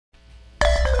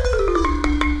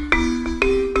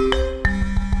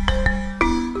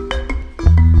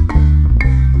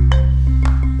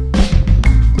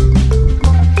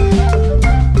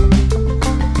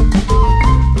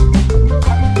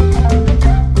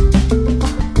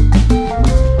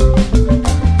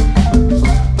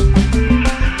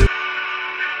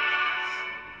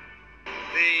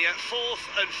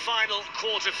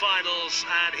goals,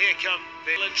 and here come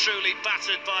Milan, truly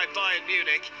battered by Bayern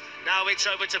Munich. Now it's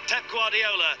over to Pep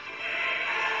Guardiola.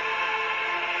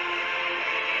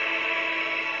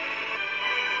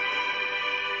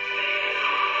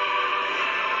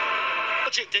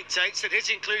 Logic dictates that his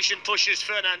inclusion pushes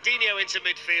Fernandinho into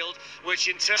midfield,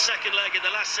 which in second leg in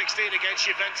the last 16 against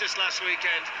Juventus last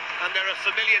weekend, and there are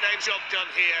familiar names job done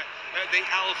here at the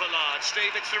Alvalade.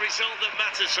 Steve, it's the result that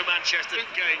matters for Manchester.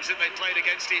 Games that they played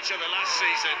against each other last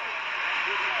season.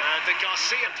 And the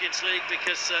Garcia Champions League,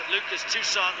 because Lucas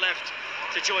Toussaint left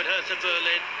to join Hertha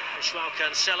Berlin. Joao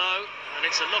Cancelo, and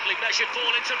it's a lovely measured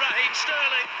ball into Raheem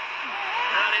Sterling.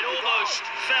 And it almost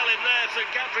fell in there for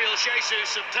Gabriel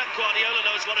Jesus, and Pep Guardiola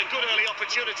knows what a good early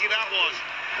opportunity that was.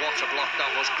 What a block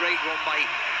that was. Great run by...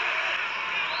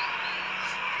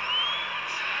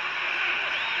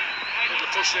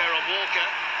 Little push there on Walker.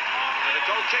 And the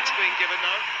goal kick's being given,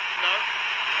 no.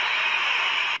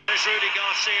 There's Rudy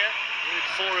Garcia,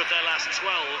 with 4 of their last 12,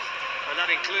 and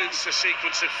that includes a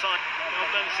sequence of 5 on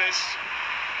Memphis.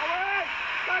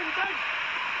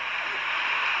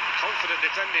 Confident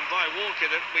defending by Walker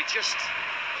that we just...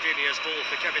 Dinia's ball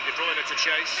for Kevin De Bruyne to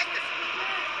chase.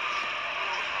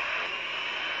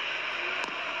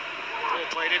 Ball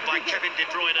played in by Kevin De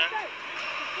Bruyne.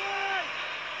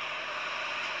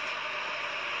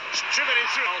 It's driven in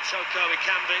through. Toko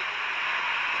Ekambi.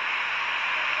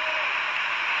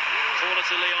 Corner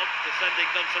to Lyon, defending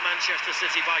done for Manchester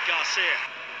City by Garcia.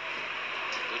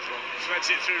 Good run.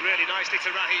 Threads it through really nicely to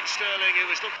Raheem Sterling, who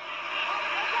was looking...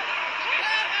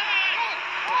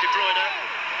 De Bruyne.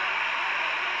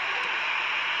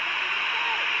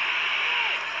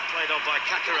 Played on by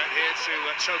Kakaret here to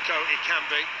Toko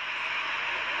Ekambi.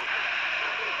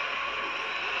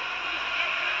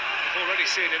 We've already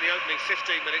seen in the opening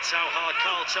 15 minutes how hard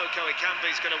Toko Ekambi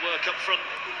is going to work up front.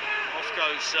 Off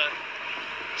goes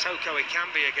Toko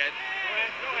Ekambi again.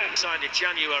 Signed in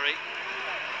January.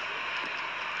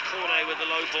 Cornet with the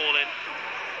low ball in.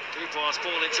 Dubois'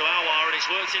 ball into Awar, and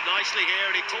he's worked it nicely here,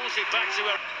 and he pulls it back to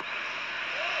her.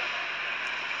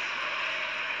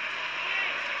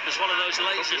 There's one of those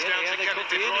lasers down to Kevin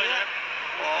De Bruyne.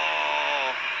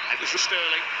 Oh, it was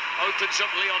Sterling. Opens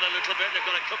up Lyon a little bit. They've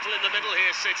got a couple in the middle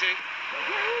here, City.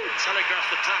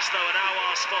 Telegraphed the pass, though, and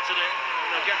Awar spotted it.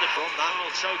 They'll get the front now.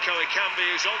 Toko Ekambi,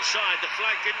 who's onside. The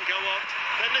flag didn't go up.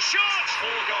 Then the shot! 4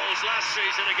 goals last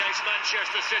season against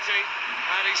Manchester City,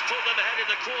 and he's put them ahead in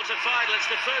the quarter-final. It's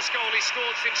the first goal he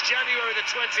scored since January the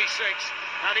 26th,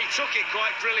 and he took it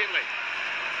quite brilliantly.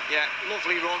 Yeah,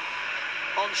 lovely run.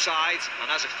 Onside,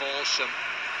 and as it falls, some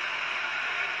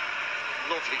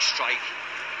lovely strike.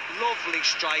 Lovely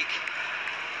strike.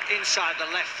 Inside the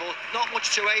left foot. Not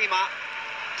much to aim at.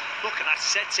 Look at that,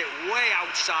 sets it way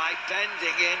outside,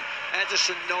 bending in.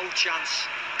 Ederson, no chance.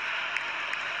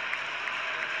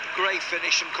 Great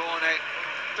finish from Cornet.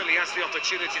 He has the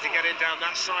opportunity to get in down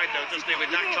that side, though, doesn't he,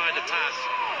 with that kind of pass?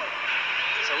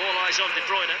 So all eyes on De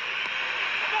Bruyne.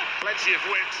 Plenty of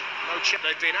width, no chip.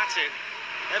 They've been at it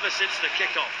ever since the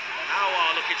kick-off.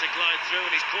 Awar looking to glide through,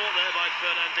 and he's caught there by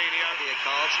Fernandinho. Here,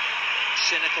 cards.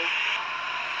 Cynical.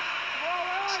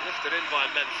 It's lifted in by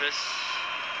Memphis.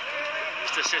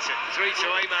 To sit it. 3 to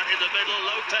aim at in the middle.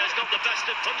 Lopez got the best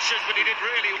of punches, but he did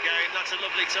really game. That's a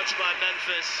lovely touch by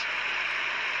Memphis.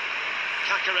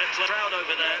 Kakaret proud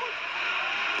over there.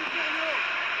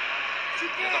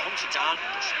 Yeah, the hunter down.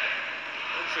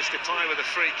 Memphis Depay with a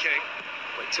free kick.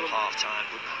 Wait till half-time.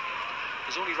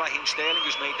 There's only Raheem Sterling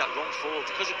who's made that run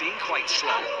forward because of being quite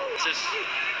slow.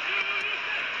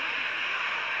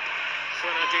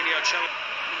 Fernandinho challenge.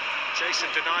 Jason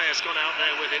Denaya's gone out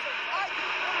there with it.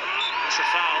 It's a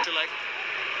foul.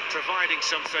 Providing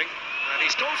something. And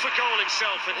he's gone for goal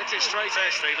himself and hit it straight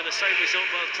there, Steve, and the same result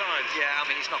both times. Yeah, I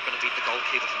mean, he's not going to beat the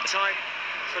goalkeeper from the time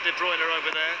for De Bruyne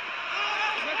over there.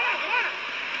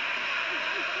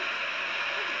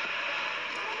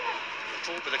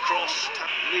 With a cross.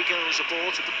 Liga was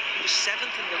aboard. He was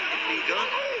 7th in Liga.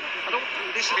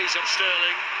 He's up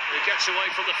Sterling, who gets away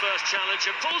from the first challenge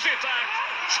and pulls it back.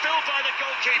 Spilled by the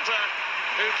goalkeeper,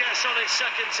 who gets on it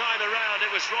second time around.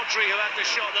 It was Rodri who had the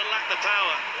shot that lacked the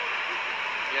power.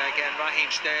 Yeah, again, Raheem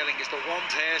Sterling is the one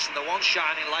person, the one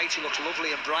shining light who looks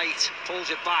lovely and bright. Pulls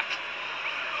it back.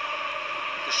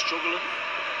 They're struggling.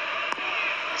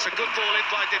 It's a good ball in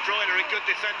by De Bruyne and good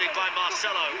defending by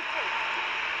Marcelo.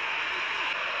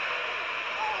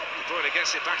 De Bruyne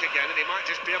gets it back again, and he might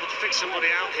just be able to pick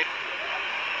somebody out here.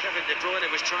 Kevin De Bruyne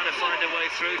was trying to find a way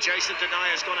through. Jason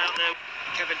Denaya's gone out there.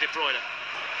 Kevin De Bruyne.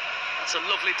 That's a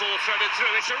lovely ball threaded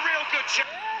through. It's a real good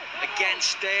challenge. Again,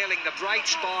 Sterling, the bright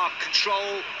spark,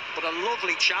 control, but a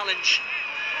lovely challenge.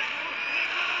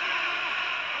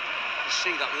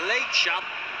 see that late shot.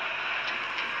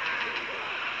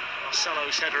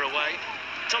 Marcelo's header away.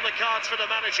 It's on the cards for the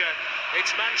manager.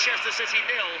 It's Manchester City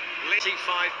 0,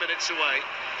 5 minutes away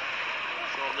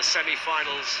from the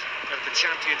semi-finals of the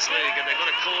Champions League, and they've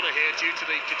got a corner here due to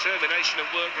the determination and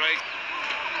work rate.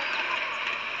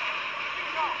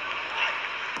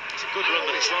 It's a good run,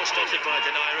 but it's well spotted by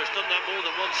Denier. Has done that more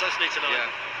than once, hasn't he, tonight?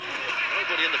 Yeah.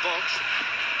 Nobody in the box.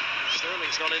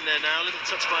 Sterling's gone in there now, a little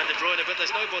touch by De Bruyne, but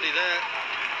there's nobody there.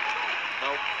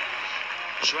 No.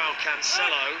 Joao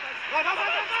Cancelo.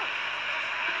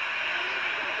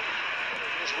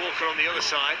 There's Walker on the other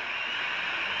side.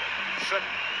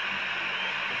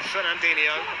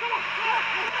 Fernandinho.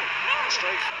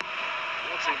 Straight.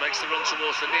 Rodri makes the run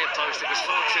towards the near post. It was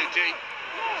far too deep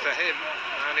for him,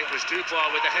 and it was Dubois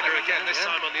with the header again, this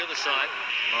time on the other side.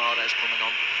 Mahrez coming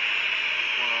on.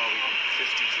 What are we,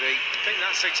 53? I think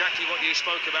that's exactly what you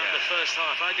spoke about in the first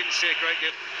half. I didn't see a great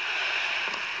deal.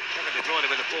 Kevin De Bruyne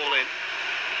with the ball in.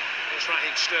 It's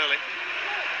Raheem Sterling.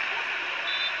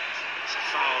 It's a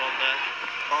foul on there.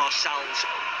 Marcel's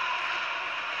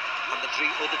and the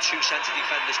other two centre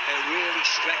defenders are really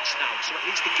stretched now, so at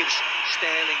least it gives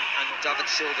Sterling and David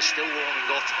Silva still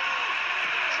warming up.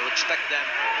 So expect them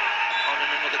on in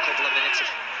another couple of minutes.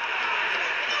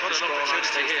 What an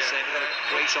opportunity here. They've got a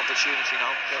great opportunity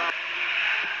now.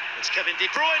 It's Kevin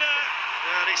De Bruyne,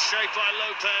 and it's saved by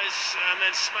Lopez, and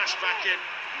then smashed back in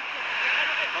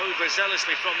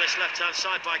overzealously from this left-hand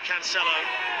side by Cancelo.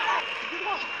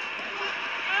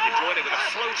 De Bruyne with a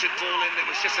floated ball in, it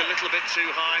was just a little bit too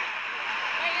high.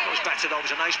 It was better though, it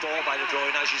was a nice ball by De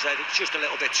Bruyne, as you said. It was just a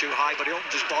little bit too high, but he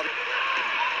opened his body.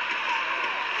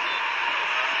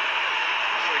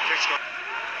 Free kick's got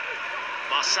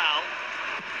Marcel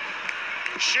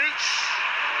shoots,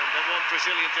 and then one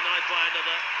Brazilian denied by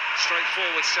another.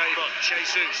 Straightforward save on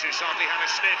Jesus, who's hardly had a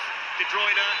sniff. De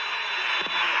Bruyne,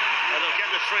 and they'll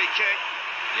get the free kick.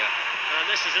 Yeah. And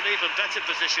this is an even better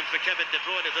position for Kevin De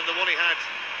Bruyne than the one he had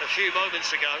a few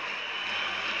moments ago.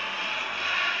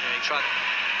 Yeah, he tried.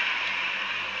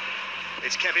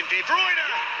 It's Kevin De Bruyne.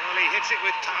 Well, he hits it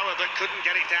with power, but couldn't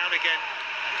get it down again.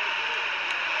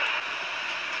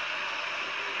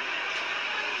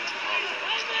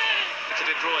 To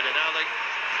De Bruyne, now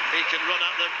he can run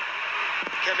at them.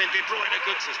 Kevin De Bruyne,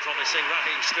 good as promising.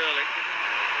 Raheem Sterling.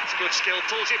 It's good skill,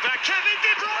 pulls it back. Kevin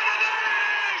De Bruyne, there it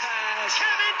is! Yes.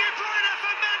 Kevin De Bruyne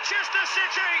for Manchester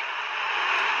City.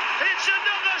 It's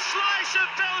another slice of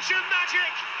Belgian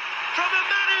magic from a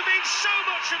man who means so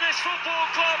much to this football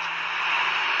club.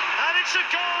 And it's a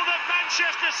goal that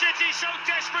Manchester City so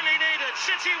desperately needed.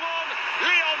 City won,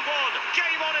 Lyon won.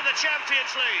 Game on in the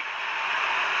Champions League.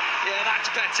 Yeah, that's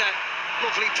better.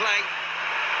 Lovely play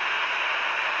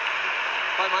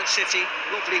by Mancity.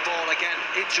 Lovely ball again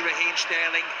into Raheem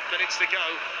Sterling. Minutes to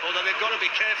go, although they've got to be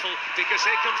careful because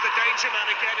here comes the danger man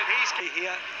again, and he's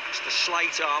here. It's the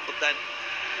slight arm, but then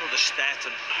the step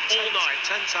and all night,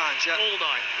 10 times, yeah, all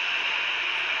night.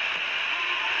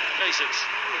 Jesus,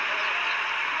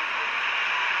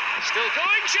 still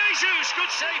going. Jesus, good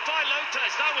save by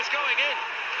Lopez. That was going in.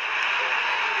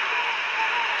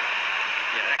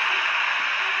 Yeah.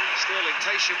 Sterling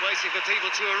patient, waiting for people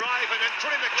to arrive, and then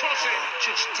putting the cross in.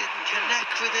 Just didn't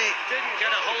connect with it. Didn't get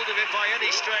a hold of it by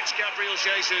any stretch, Gabriel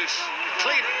Jesus.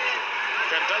 Clean.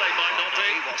 Dembele might not be.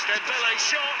 Dembele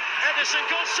shot. Ederson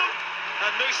got some. And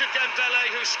Moussa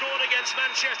Dembele, who scored against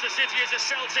Manchester City as a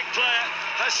Celtic player,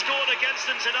 has scored against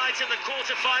them tonight in the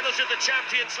quarter-finals of the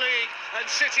Champions League. And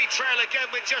City trail again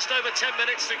with just over 10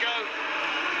 minutes to go.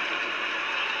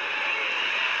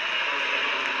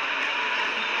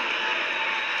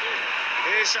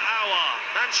 Here's Aouar.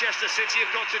 Manchester City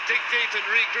have got to dig deep and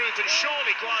regroup, and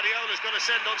surely Guardiola's going to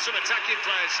send on some attacking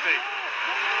players, Steve.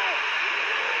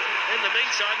 In the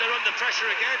meantime, they're under pressure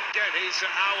again. Again, here's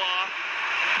Aouar.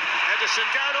 Ederson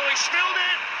down, oh, he spilled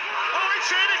it. Oh,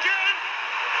 it's in again.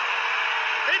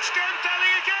 It's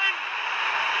Dembele again.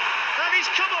 And he's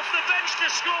come off the bench to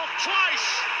score twice.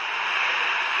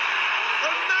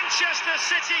 And Manchester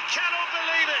City cannot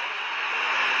believe it.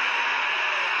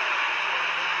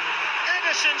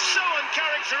 Ederson so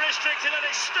uncharacteristic to let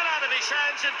it spill out of his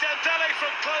hands, and Dembele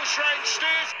from close range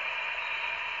steers.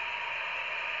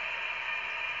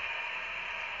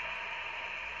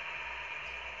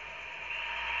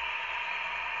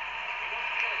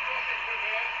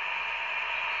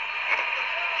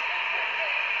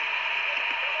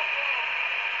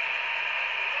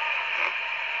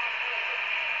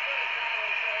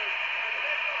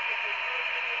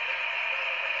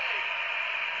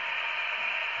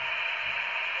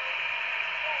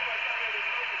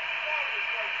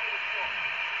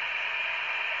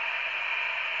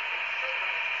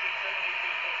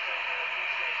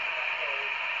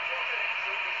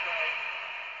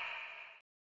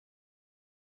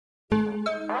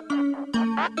 Thank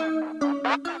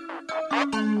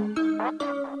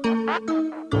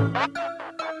you.